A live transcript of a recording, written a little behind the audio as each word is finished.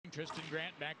Tristan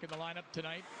Grant back in the lineup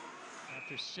tonight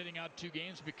after sitting out 2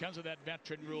 games because of that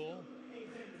veteran rule.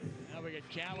 Now we got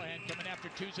Callahan coming after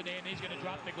Tousignant, and he's going to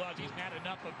drop the gloves. He's had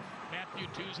enough of Mathieu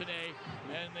Tousignant,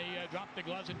 and they drop the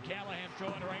gloves, and Callahan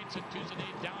throwing rights, and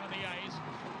Tousignant down on the ice.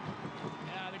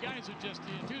 Yeah, the guys are just,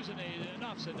 Tousignant,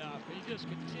 enough's enough. He just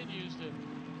continues to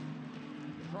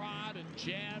prod and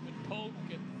jab and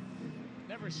poke and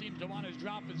never seems to want to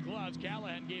drop his gloves.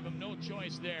 Callahan gave him no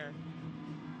choice there.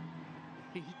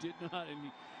 He did not,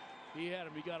 and he had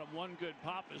him. He got him one good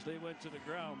pop as they went to the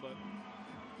ground, but.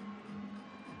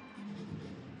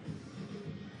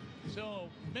 So,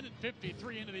 minute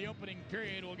 53 into the opening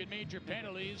period, we'll get major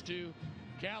penalties to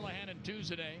Callahan and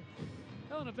Tousignant.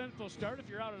 Well, an eventful start. If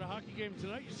you're out at a hockey game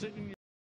tonight, you're sitting in your